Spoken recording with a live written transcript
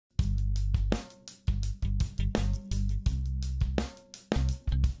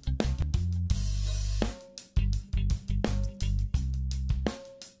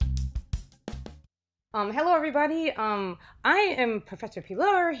Hello everybody. I am Professor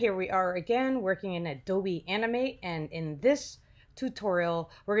Pilar. Here we are again working in Adobe Animate, and in this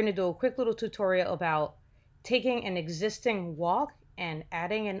tutorial, we're going to do a quick little tutorial about taking an existing walk and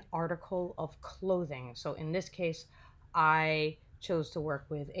adding an article of clothing. So in this case, I chose to work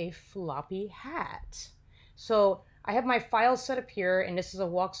with a floppy hat. So I have my file set up here, and this is a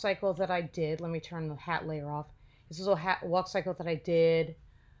walk cycle that I did. Let me turn the hat layer off. This is a walk cycle that I did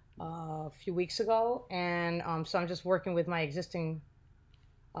a few weeks ago, and so I'm just working with my existing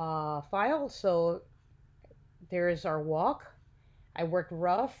file. So there is our walk. I worked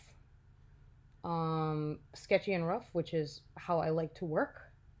rough, sketchy and rough, which is how I like to work.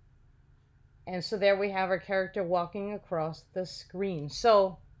 And so there we have our character walking across the screen.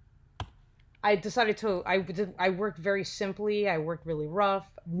 So I decided to I worked very simply. I worked really rough,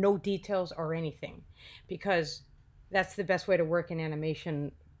 no details or anything, because that's the best way to work in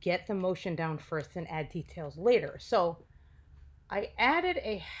animation. Get the motion down first and add details later. So I added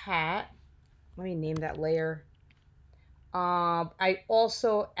a hat. Let me name that layer. I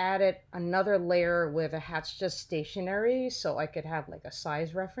also added another layer where the hat's just stationary, so I could have like a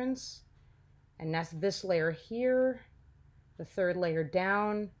size reference. And that's this layer here, the third layer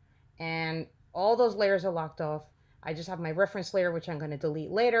down, and all those layers are locked off. I just have my reference layer, which I'm going to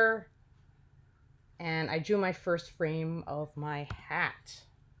delete later. And I drew my first frame of my hat.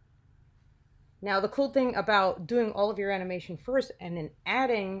 Now, the cool thing about doing all of your animation first and then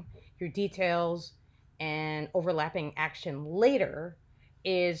adding your details and overlapping action later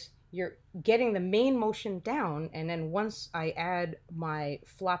is you're getting the main motion down, and then once I add my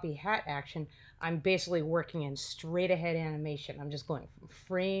floppy hat action, I'm basically working in straight ahead animation. I'm just going from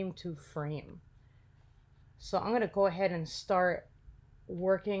frame to frame. So I'm going to go ahead and start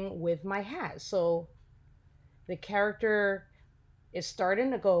working with my hat. So the character is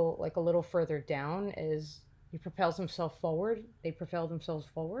starting to go like a little further down as he propels himself forward. They propel themselves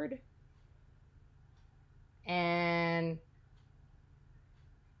forward. And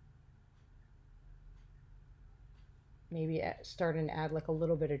maybe starting to add like a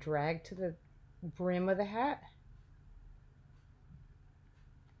little bit of drag to the brim of the hat.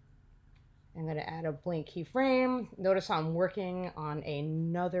 I'm going to add a blank keyframe. Notice how I'm working on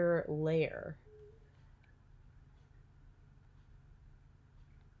another layer.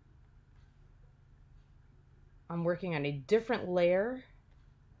 I'm working on a different layer.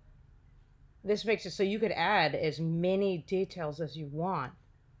 This makes it so you could add as many details as you want.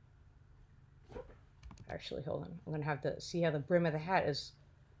 Actually, hold on. I'm going to have to see how the brim of the hat is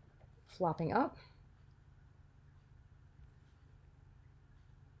flopping up.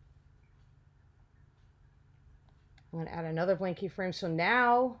 I'm going to add another blank keyframe. So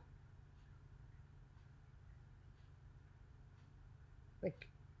now the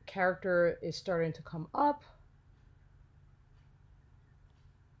character is starting to come up.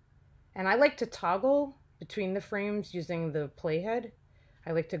 And I like to toggle between the frames using the playhead.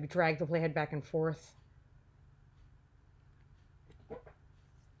 I like to drag the playhead back and forth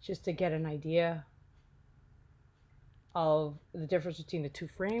just to get an idea of the difference between the two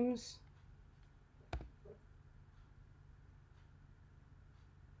frames.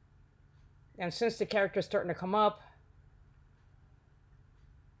 And since the character is starting to come up,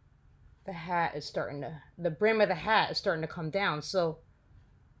 the hat is starting to, the brim of the hat is starting to come down. So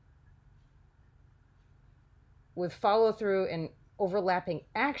with follow through and overlapping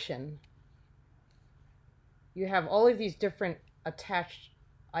action, you have all of these different attached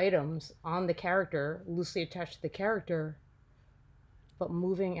items on the character, loosely attached to the character, but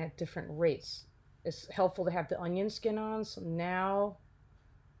moving at different rates. It's helpful to have the onion skin on. So now,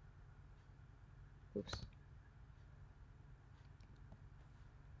 oops.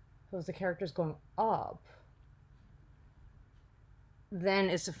 So as the character's going up, then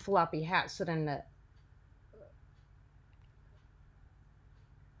it's a floppy hat. So then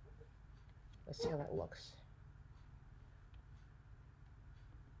let's see how that looks.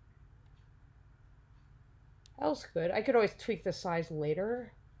 That looks good. I could always tweak the size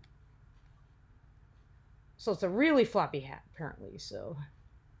later. So it's a really floppy hat, apparently. So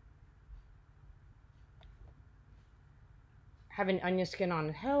having onion skin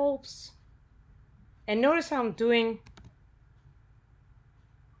on helps. And notice how I'm doing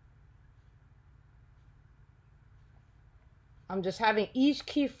I'm just having each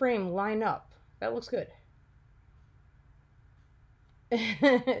keyframe line up. That looks good.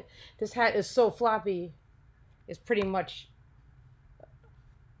 This hat is so floppy. It's pretty much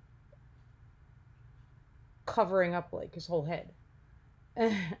covering up like his whole head.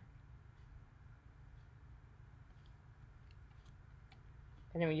 And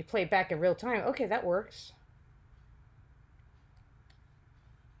And then when you play it back in real time, okay, that works.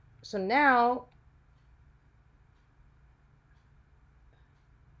 So now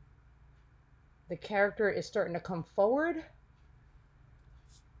the character is starting to come forward.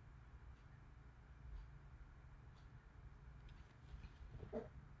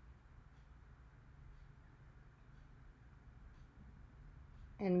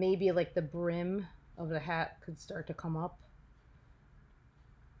 And maybe like the brim of the hat could start to come up.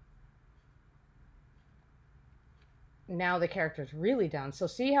 Now the character's really down. So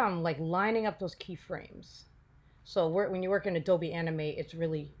see how I'm like lining up those keyframes. So when you work in Adobe Animate, it's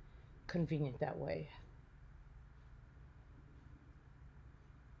really convenient that way.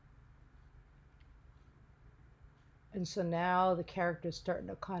 And so now the character's starting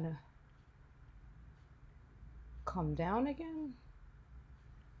to kind of come down again.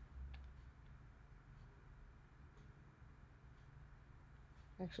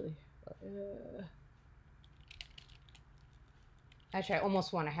 Actually, I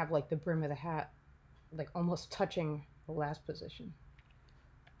almost want to have like the brim of the hat like almost touching the last position.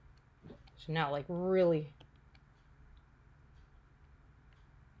 So now like really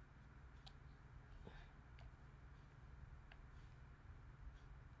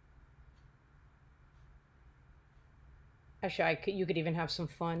actually you could even have some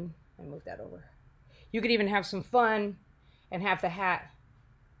fun and move that over. You could even have some fun and have the hat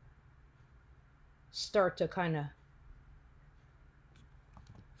start to kind of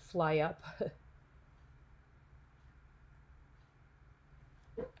fly up.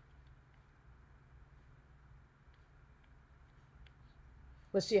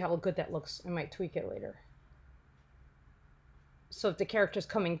 Let's see how good that looks. I might tweak it later. So if the character's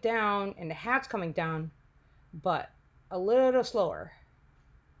coming down and the hat's coming down, but a little slower.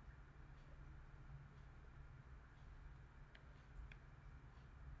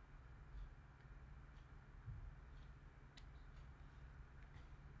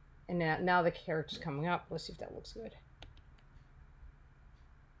 And now the character's coming up. Let's see if that looks good.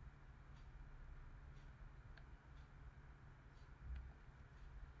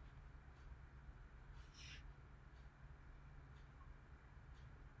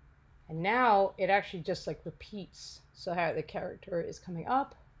 And now it actually just like repeats. So how the character is coming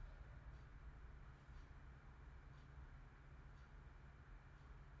up.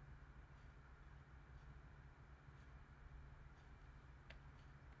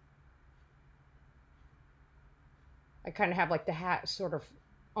 I kind of have like the hat sort of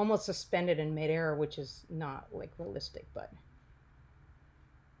almost suspended in midair, which is not like realistic, but.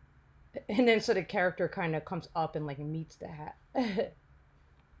 And then so the character kind of comes up and like meets the hat.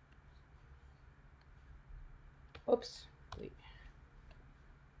 Oops. Wait.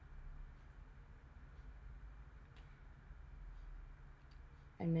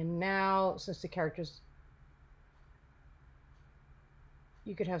 And then now, since the characters,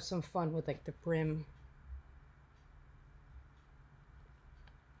 you could have some fun with like the brim.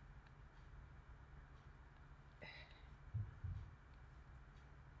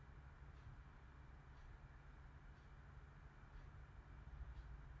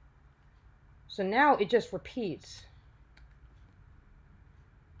 So now it just repeats.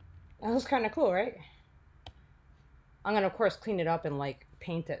 That was kind of cool, right? I'm going to, of course, clean it up and like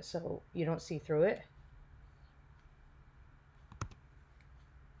paint it so you don't see through it.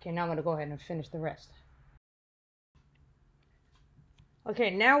 Okay, now I'm going to go ahead and finish the rest. Okay,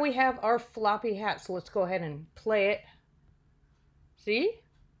 now we have our floppy hat, so let's go ahead and play it. See?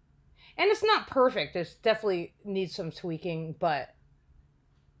 And it's not perfect. It definitely needs some tweaking, but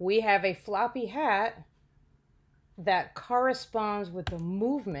we have a floppy hat that corresponds with the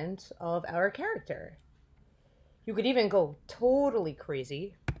movement of our character. You could even go totally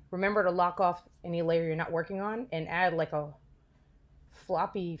crazy. Remember to lock off any layer you're not working on and add like a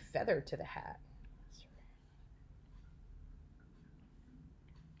floppy feather to the hat.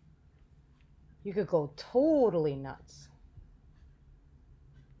 You could go totally nuts.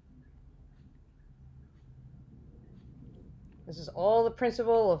 This is all the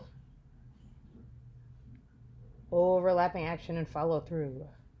principle of overlapping action and follow through.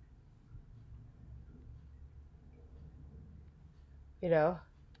 You know?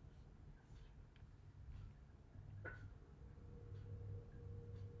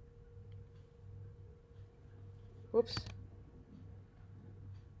 Whoops.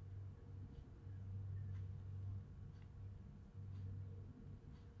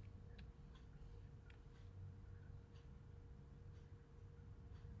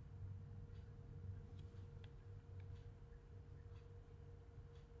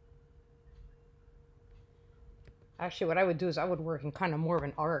 Actually, what I would do is I would work in kind of more of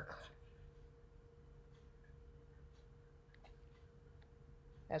an arc.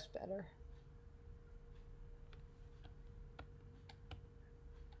 That's better.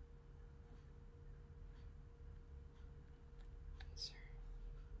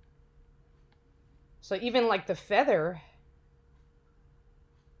 So even like the feather,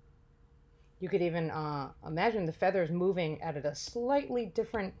 you could even imagine the feathers moving at a slightly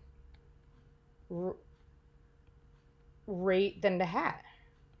different rate than the hat.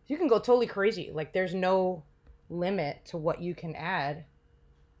 You can go totally crazy. Like there's no limit to what you can add.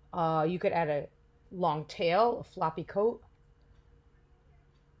 You could add a long tail, a floppy coat.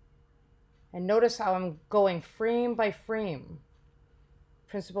 And notice how I'm going frame by frame.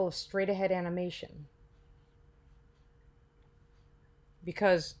 Principle of straight ahead animation.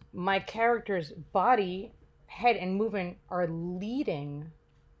 Because my character's body, head, and movement are leading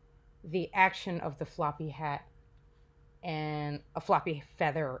the action of the floppy hat and a floppy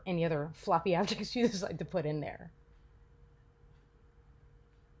feather or any other floppy objects you decide to put in there.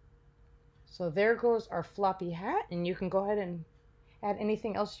 So there goes our floppy hat, and you can go ahead and add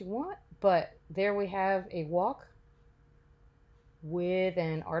anything else you want. But there we have a walk with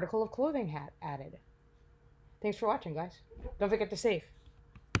an article of clothing hat added. Thanks for watching, guys. Don't forget to save.